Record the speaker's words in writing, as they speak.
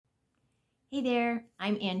Hey there,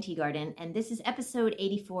 I'm Ann Teagarden, and this is episode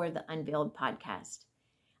 84 of the Unveiled podcast.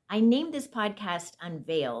 I named this podcast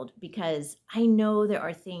Unveiled because I know there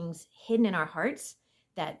are things hidden in our hearts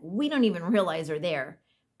that we don't even realize are there,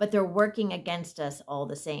 but they're working against us all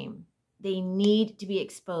the same. They need to be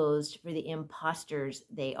exposed for the imposters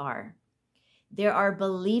they are. There are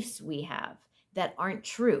beliefs we have that aren't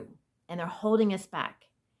true, and they're holding us back.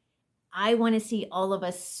 I want to see all of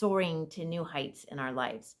us soaring to new heights in our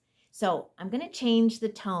lives. So I'm going to change the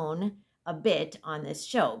tone a bit on this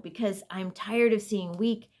show because I'm tired of seeing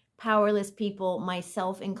weak, powerless people,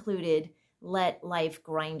 myself included, let life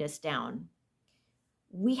grind us down.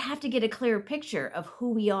 We have to get a clearer picture of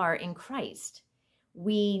who we are in Christ.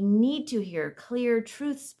 We need to hear clear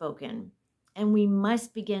truth spoken, and we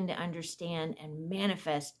must begin to understand and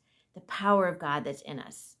manifest the power of God that's in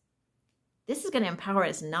us. This is going to empower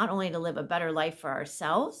us not only to live a better life for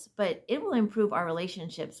ourselves, but it will improve our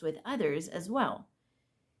relationships with others as well.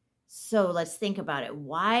 So let's think about it.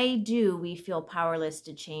 Why do we feel powerless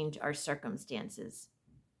to change our circumstances?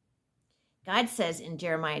 God says in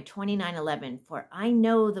Jeremiah 29:11, "For I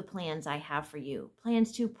know the plans I have for you,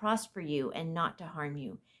 plans to prosper you and not to harm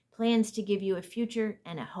you, plans to give you a future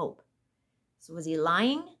and a hope." So was he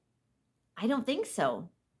lying? I don't think so.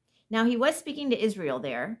 Now, he was speaking to Israel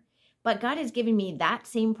there, but God has given me that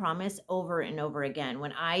same promise over and over again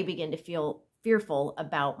when I begin to feel fearful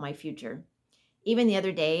about my future. Even the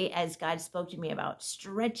other day, as God spoke to me about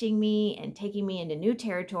stretching me and taking me into new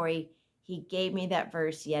territory, he gave me that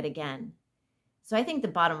verse yet again. So I think the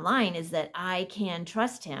bottom line is that I can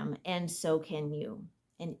trust him, and so can you.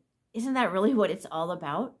 And isn't that really what it's all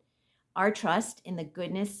about? Our trust in the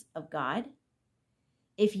goodness of God?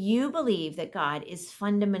 If you believe that God is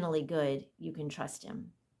fundamentally good, you can trust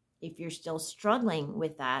him. If you're still struggling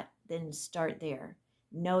with that, then start there.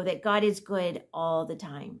 Know that God is good all the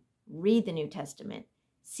time. Read the New Testament.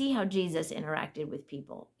 See how Jesus interacted with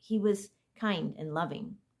people. He was kind and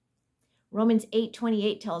loving. Romans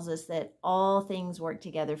 8:28 tells us that all things work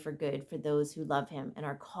together for good for those who love him and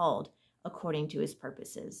are called according to his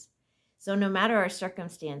purposes. So no matter our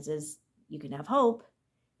circumstances, you can have hope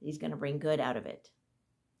that he's going to bring good out of it.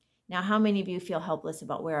 Now, how many of you feel helpless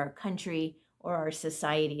about where our country or our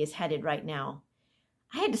society is headed right now?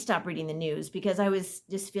 I had to stop reading the news because I was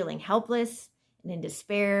just feeling helpless and in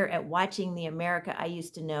despair at watching the America I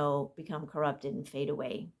used to know become corrupted and fade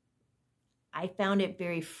away. I found it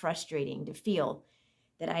very frustrating to feel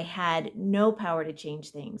that I had no power to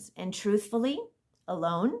change things. And truthfully,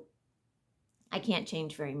 alone, I can't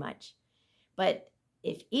change very much. But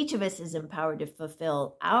if each of us is empowered to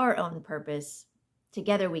fulfill our own purpose,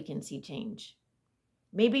 together we can see change.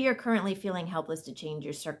 Maybe you're currently feeling helpless to change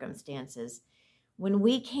your circumstances. When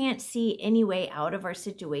we can't see any way out of our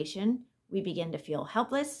situation, we begin to feel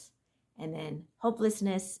helpless, and then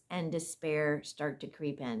hopelessness and despair start to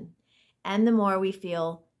creep in. And the more we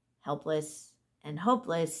feel helpless and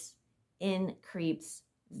hopeless, in creeps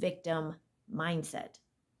victim mindset.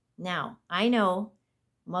 Now, I know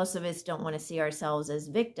most of us don't want to see ourselves as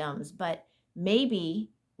victims, but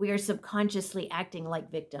maybe we are subconsciously acting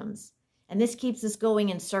like victims. And this keeps us going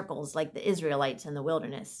in circles like the Israelites in the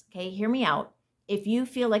wilderness. Okay, hear me out. If you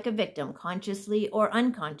feel like a victim, consciously or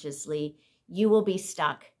unconsciously, you will be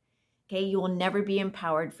stuck. Okay, you will never be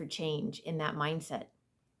empowered for change in that mindset.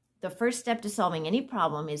 The first step to solving any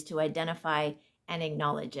problem is to identify and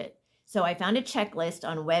acknowledge it. So I found a checklist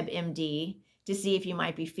on WebMD to see if you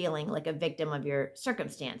might be feeling like a victim of your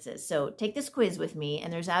circumstances. So take this quiz with me,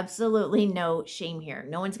 and there's absolutely no shame here.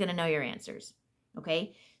 No one's going to know your answers.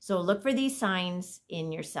 Okay, so look for these signs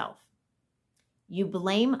in yourself. You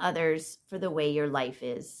blame others for the way your life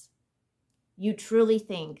is. You truly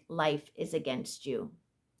think life is against you.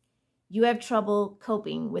 You have trouble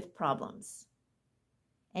coping with problems,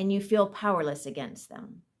 and you feel powerless against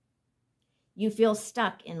them. You feel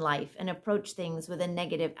stuck in life and approach things with a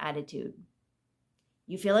negative attitude.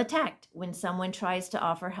 You feel attacked when someone tries to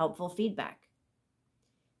offer helpful feedback.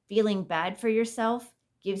 Feeling bad for yourself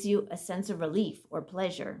gives you a sense of relief or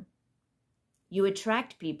pleasure. You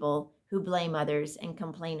attract people who blame others and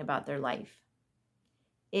complain about their life.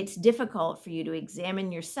 It's difficult for you to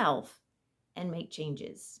examine yourself and make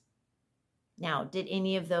changes. Now, did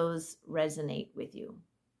any of those resonate with you?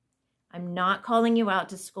 I'm not calling you out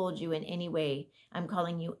to scold you in any way. I'm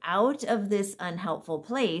calling you out of this unhelpful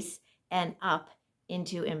place and up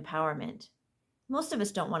into empowerment. Most of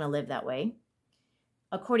us don't want to live that way.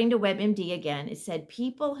 According to WebMD again, it said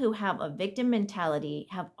people who have a victim mentality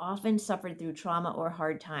have often suffered through trauma or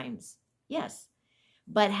hard times. Yes,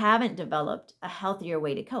 but haven't developed a healthier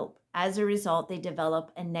way to cope. As a result, they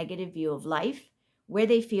develop a negative view of life, where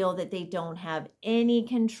they feel that they don't have any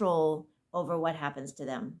control over what happens to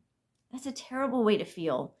them. That's a terrible way to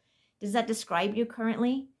feel. Does that describe you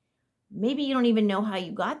currently? Maybe you don't even know how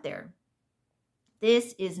you got there.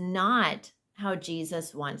 This is not how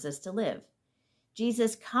Jesus wants us to live.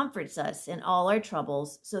 Jesus comforts us in all our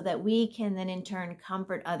troubles so that we can then in turn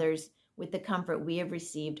comfort others with the comfort we have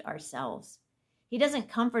received ourselves. He doesn't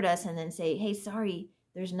comfort us and then say, hey, sorry,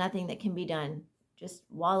 there's nothing that can be done. Just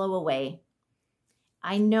wallow away.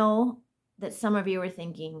 I know that some of you are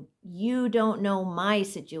thinking, you don't know my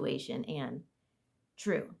situation, Anne.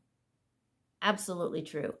 True. Absolutely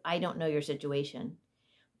true. I don't know your situation.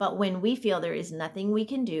 But when we feel there is nothing we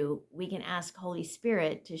can do, we can ask Holy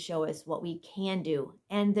Spirit to show us what we can do.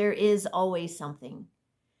 And there is always something.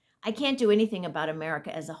 I can't do anything about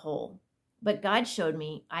America as a whole, but God showed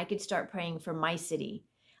me I could start praying for my city.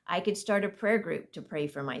 I could start a prayer group to pray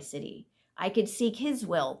for my city. I could seek His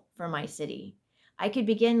will for my city. I could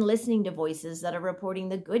begin listening to voices that are reporting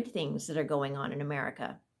the good things that are going on in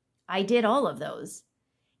America. I did all of those,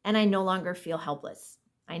 and I no longer feel helpless.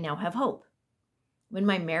 I now have hope. When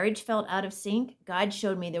my marriage felt out of sync, God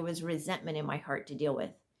showed me there was resentment in my heart to deal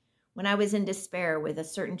with. When I was in despair with a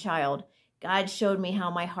certain child, God showed me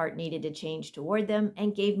how my heart needed to change toward them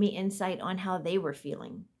and gave me insight on how they were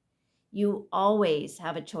feeling. You always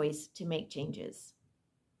have a choice to make changes.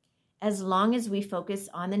 As long as we focus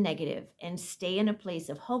on the negative and stay in a place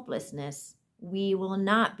of hopelessness, we will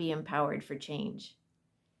not be empowered for change.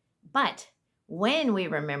 But when we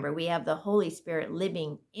remember we have the Holy Spirit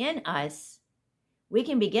living in us, we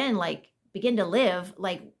can begin to live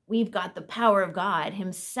like we've got the power of God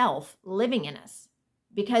Himself living in us,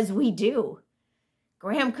 because we do.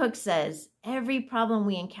 Graham Cooke says, every problem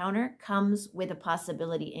we encounter comes with a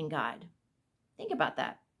possibility in God. Think about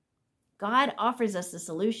that. God offers us the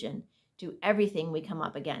solution to everything we come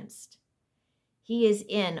up against. He is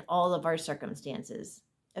in all of our circumstances.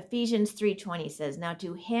 Ephesians 3:20 says, now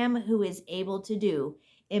to Him who is able to do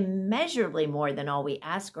immeasurably more than all we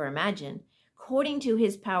ask or imagine, according to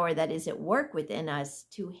His power that is at work within us,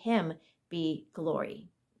 to Him be glory.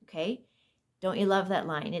 Okay? Don't you love that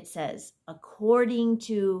line? It says, according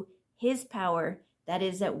to His power that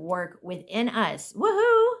is at work within us.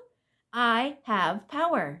 Woohoo! I have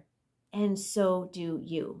power. And so do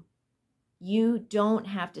you. You don't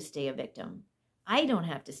have to stay a victim. I don't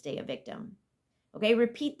have to stay a victim. Okay,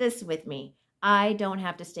 repeat this with me. I don't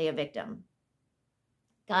have to stay a victim.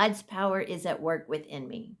 God's power is at work within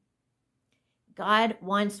me. God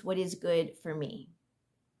wants what is good for me.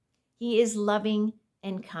 He is loving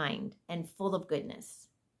and kind and full of goodness.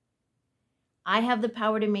 I have the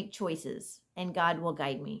power to make choices, and God will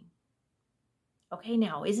guide me. Okay,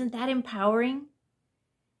 now, isn't that empowering?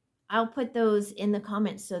 I'll put those in the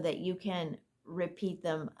comments so that you can repeat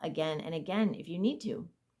them again and again if you need to.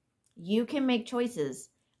 You can make choices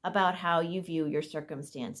about how you view your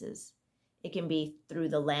circumstances. It can be through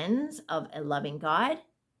the lens of a loving God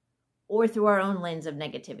or through our own lens of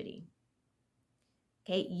negativity.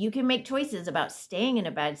 Okay, you can make choices about staying in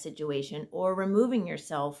a bad situation or removing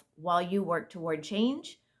yourself while you work toward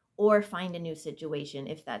change or find a new situation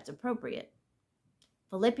if that's appropriate.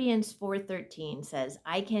 Philippians 4:13 says,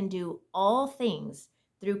 I can do all things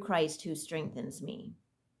through Christ who strengthens me.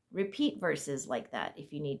 Repeat verses like that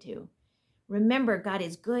if you need to. Remember, God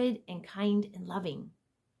is good and kind and loving.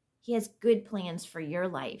 He has good plans for your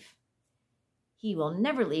life. He will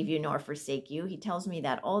never leave you nor forsake you. He tells me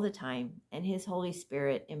that all the time, and His Holy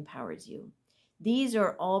Spirit empowers you. These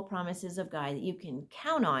are all promises of God that you can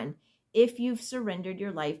count on if you've surrendered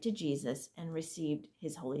your life to Jesus and received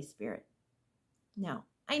His Holy Spirit. Now,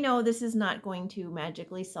 I know this is not going to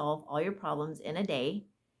magically solve all your problems in a day,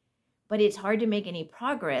 but it's hard to make any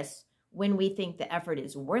progress when we think the effort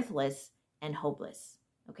is worthless and hopeless.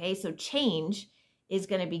 Okay, so change is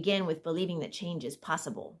going to begin with believing that change is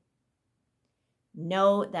possible.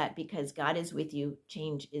 Know that because God is with you,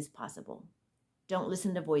 change is possible. Don't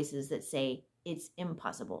listen to voices that say it's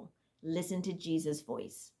impossible. Listen to Jesus'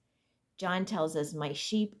 voice. John tells us, my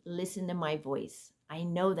sheep listen to my voice. I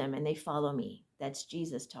know them and they follow me. That's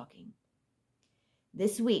Jesus talking.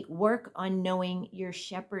 This week, work on knowing your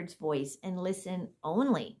shepherd's voice and listen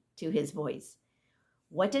only to His voice.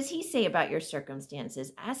 What does He say about your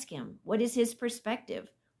circumstances? Ask Him. What is His perspective?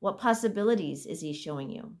 What possibilities is He showing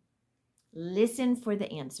you? Listen for the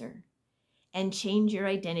answer and change your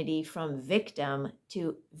identity from victim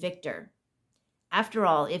to victor. After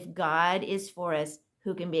all, if God is for us,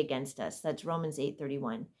 who can be against us? That's Romans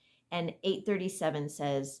 8:31. And 8:37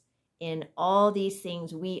 says, in all these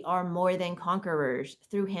things, we are more than conquerors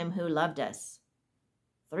through Him who loved us.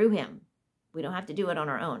 Through Him. We don't have to do it on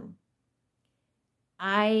our own.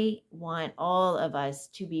 I want all of us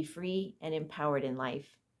to be free and empowered in life.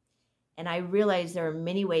 And I realize there are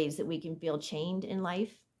many ways that we can feel chained in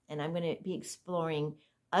life. And I'm going to be exploring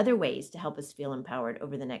other ways to help us feel empowered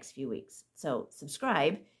over the next few weeks. So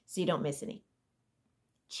subscribe so you don't miss any.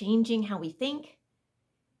 Changing how we think,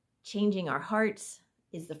 changing our hearts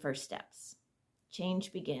is the first steps.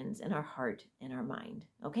 Change begins in our heart and our mind.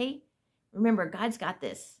 Okay? Remember, God's got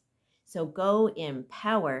this. So go in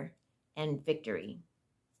power and victory.